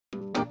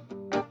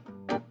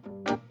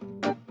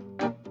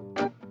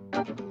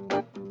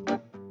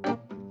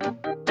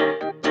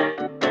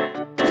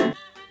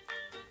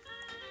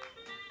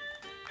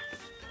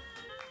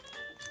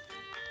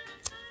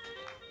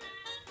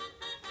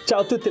Ciao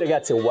a tutti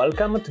ragazzi and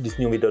welcome to this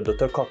new video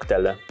Dr.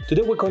 Cocktail.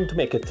 Today we're going to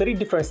make 3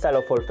 different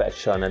styles of old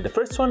fashioned. The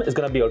first one is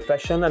going to be old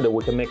fashioned that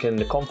we can make in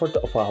the comfort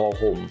of our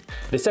home.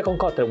 The second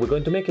cocktail we're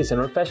going to make is an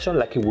old fashioned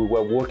like if we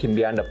were working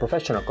behind a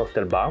professional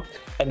cocktail bar.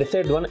 And the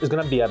third one is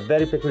going to be a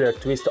very peculiar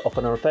twist of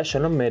an old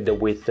fashioned made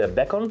with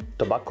bacon,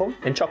 tobacco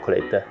and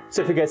chocolate.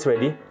 So if you guys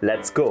ready,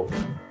 let's go!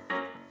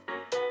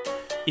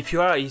 If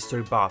you are a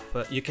history buff,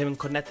 you can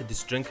connect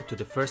this drink to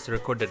the first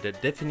recorded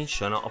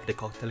definition of the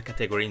cocktail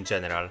category in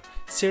general,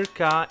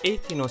 circa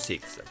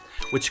 1806,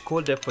 which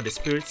called for the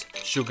spirits,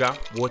 sugar,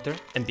 water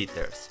and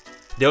bitters.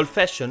 The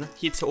old-fashioned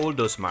hits all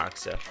those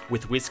marks,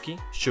 with whiskey,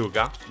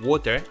 sugar,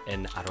 water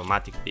and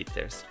aromatic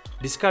bitters.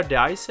 Discard the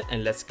ice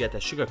and let's get a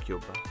sugar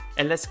cube.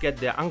 And let's get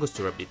the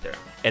Angostura bitter,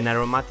 an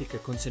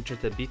aromatic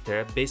concentrated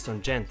bitter based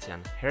on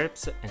gentian,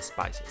 herbs and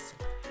spices.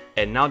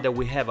 And now that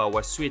we have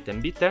our sweet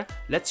and bitter,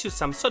 let's use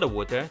some soda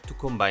water to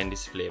combine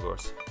these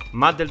flavors.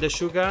 Muddle the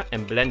sugar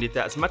and blend it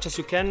as much as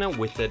you can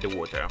with the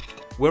water.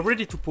 We're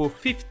ready to pour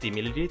 50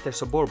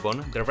 ml of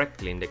bourbon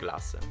directly in the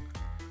glass.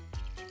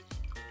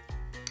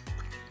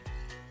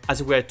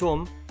 As we're at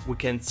home, we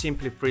can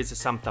simply freeze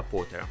some tap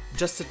water.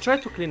 Just try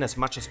to clean as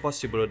much as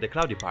possible the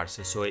cloudy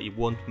parts so it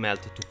won't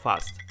melt too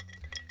fast.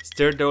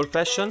 Stir the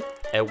old-fashioned,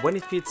 and when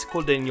it feels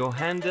cold in your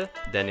hand,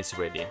 then it's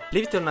ready.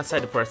 Leave it on the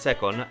side for a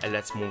second and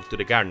let's move to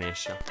the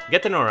garnish.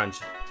 Get an orange.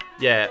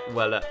 Yeah,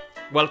 well,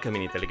 welcome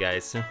in Italy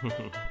guys.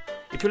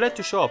 If you like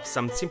to show off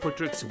some simple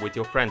tricks with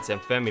your friends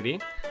and family,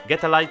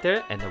 get a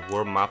lighter and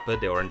warm up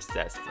the orange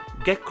zest.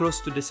 Get close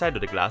to the side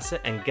of the glass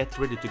and get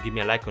ready to give me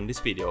a like on this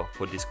video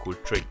for this cool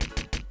trick.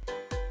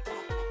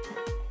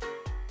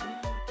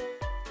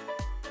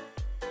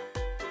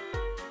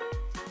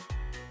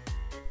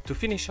 To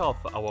finish off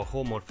our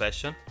home old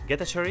fashioned, get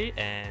a cherry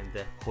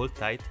and hold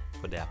tight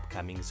for the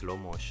upcoming slow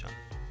motion.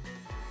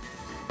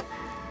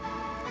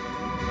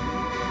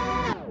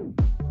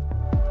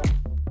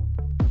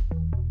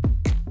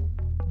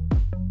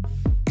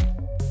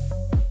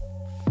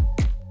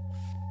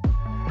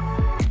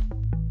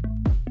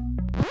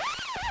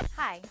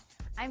 Hi,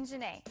 I'm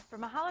Janae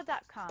from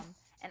Mahalo.com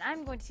and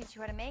I'm going to teach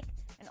you how to make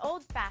an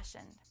old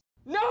fashioned.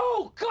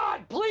 No!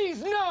 God,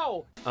 please,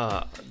 no!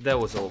 That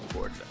was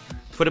awkward.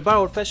 For the bar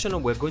old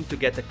fashioned, we're going to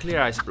get a clear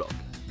ice block,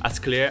 as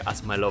clear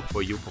as my love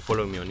for you for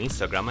following me on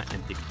Instagram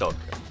and TikTok.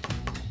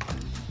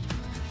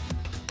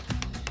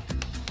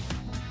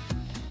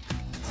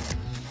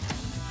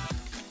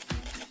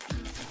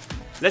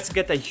 Let's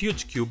get a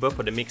huge cube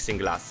for the mixing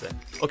glass.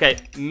 Okay,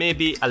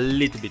 maybe a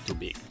little bit too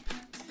big.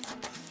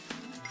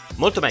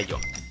 Molto meglio.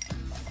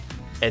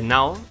 And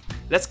now,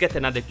 let's get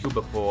another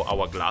cube for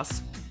our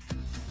glass.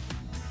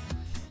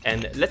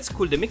 And let's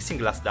cool the mixing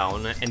glass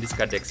down and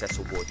discard the excess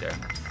of water.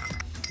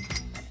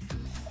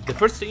 The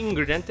first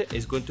ingredient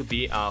is going to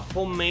be a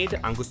homemade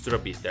Angostura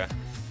bitter.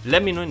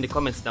 Let me know in the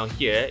comments down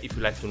here if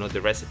you'd like to know the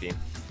recipe.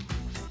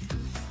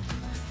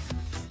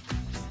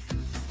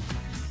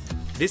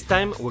 This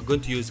time we're going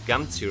to use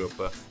gum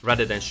syrup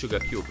rather than sugar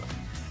cube,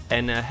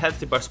 and a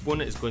healthy bar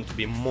spoon is going to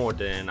be more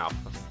than enough.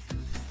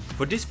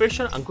 For this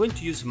version I'm going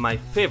to use my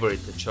favorite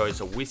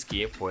choice of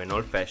whiskey for an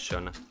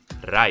old-fashioned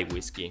rye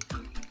whiskey.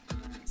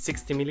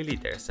 60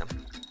 ml.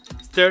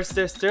 Stir,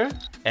 stir, stir,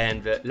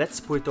 and let's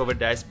pour it over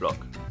the ice block.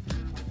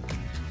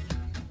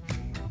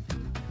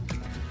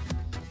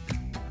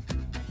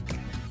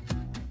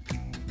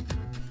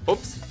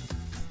 Oops.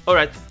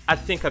 Alright, I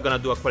think I'm gonna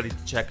do a quality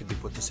check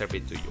before to serve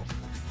it to you.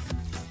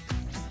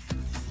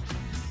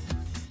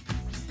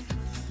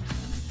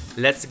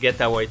 Let's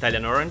get our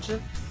Italian orange,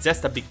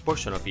 just a big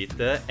portion of it,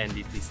 and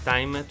it is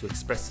time to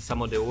express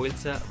some of the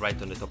oils right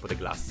on the top of the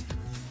glass.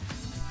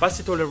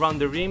 Pass it all around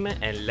the rim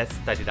and let's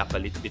tidy it up a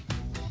little bit.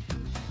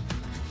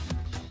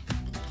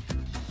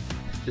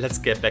 Let's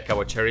get back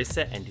our cherries,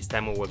 and this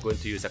time we're going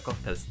to use a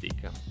cocktail stick.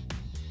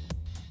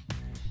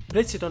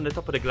 Place it on the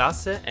top of the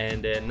glass,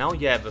 and now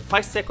you have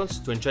 5 seconds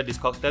to enjoy this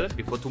cocktail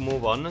before to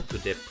move on to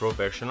the pro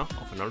version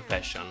of an old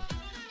fashioned.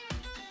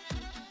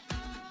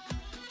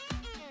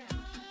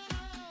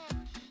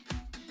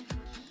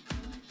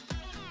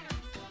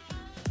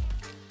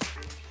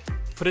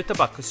 For the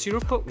tobacco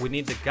syrup, we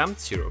need the gum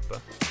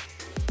syrup,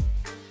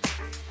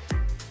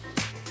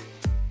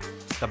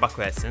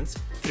 tobacco essence,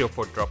 3 or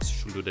 4 drops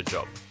should do the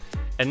job.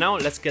 And now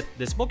let's get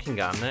the smoking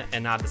gun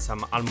and add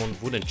some almond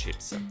wooden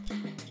chips.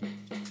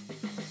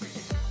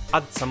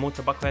 Add some more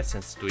tobacco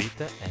essence to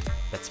it and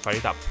let's fire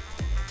it up.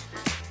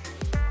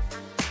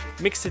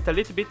 Mix it a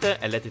little bit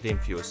and let it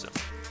infuse.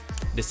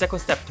 The second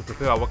step to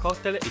prepare our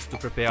cocktail is to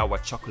prepare our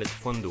chocolate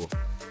fondue.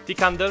 Tea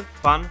candle,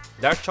 pan,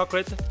 dark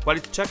chocolate,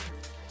 quality check?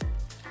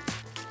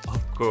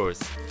 Of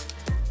course.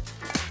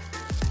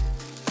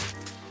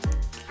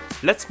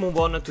 Let's move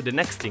on to the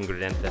next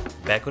ingredient,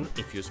 bacon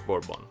infused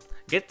bourbon.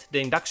 Get the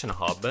induction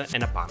hob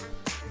and a pan.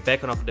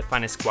 Bacon of the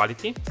finest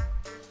quality.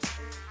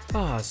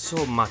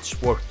 So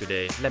much work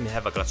today, let me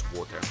have a glass of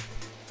water.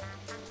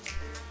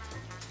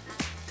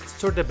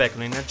 Store the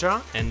bacon in a jar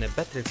and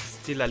better it's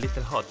still a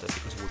little hot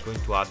because we're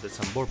going to add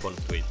some bourbon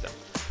to it.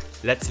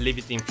 Let's leave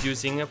it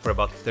infusing for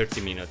about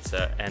 30 minutes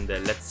and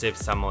let's save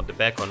some of the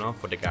bacon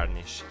for the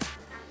garnish.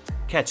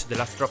 Catch the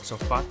last drops of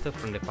fat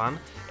from the pan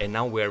and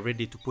now we are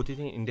ready to put it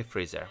in the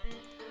freezer.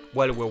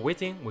 While we're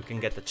waiting, we can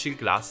get a chill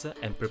glass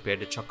and prepare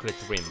the chocolate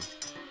rim.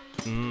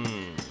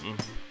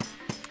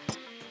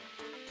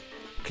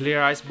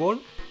 Clear ice bowl.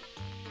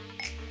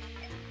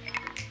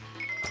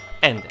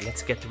 And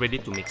let's get ready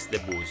to mix the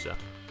booze.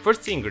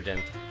 First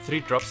ingredient,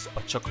 3 drops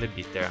of chocolate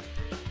bitter.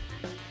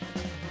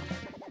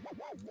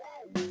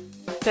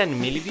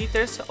 10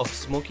 ml of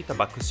smoky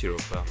tobacco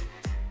syrup.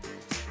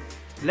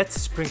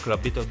 Let's sprinkle a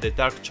bit of the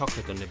dark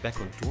chocolate on the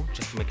bacon too,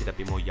 just to make it a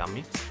bit more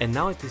yummy. And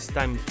now it is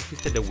time to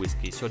filter the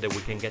whiskey so that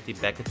we can get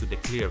it back to the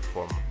clear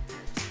form.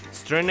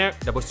 Strainer,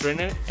 double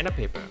strainer and a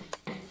paper.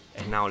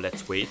 And now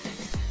let's wait,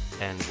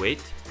 and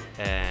wait,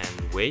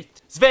 and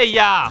wait.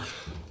 Sveglia!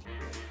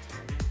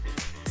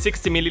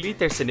 60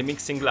 ml in the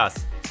mixing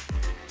glass.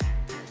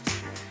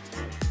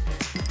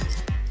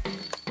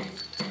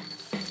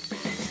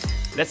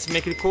 Let's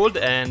make it cold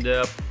and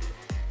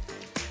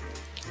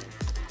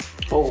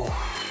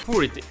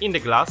pour it in the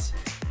glass.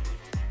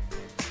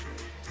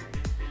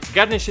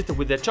 Garnish it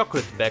with the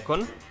chocolate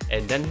bacon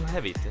and then you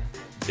have it,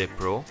 the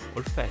Pro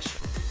Old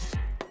Fashioned.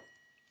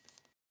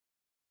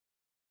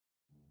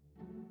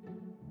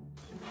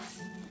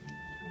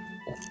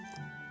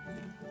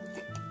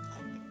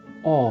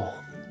 Oh.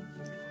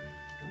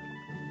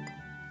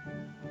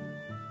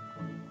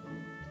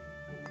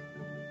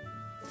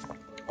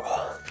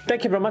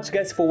 Thank you very much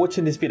guys for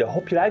watching this video. I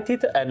hope you liked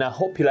it and I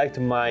hope you liked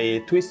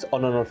my twist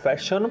on an old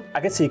fashion.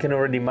 I guess you can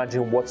already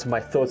imagine what's my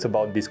thoughts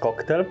about this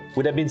cocktail.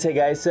 With that being said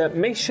guys,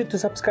 make sure to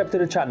subscribe to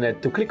the channel,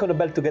 to click on the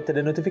bell to get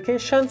the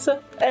notifications,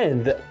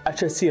 and I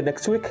shall see you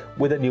next week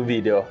with a new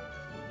video.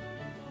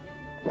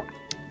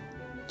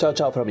 Ciao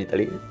ciao from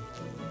Italy.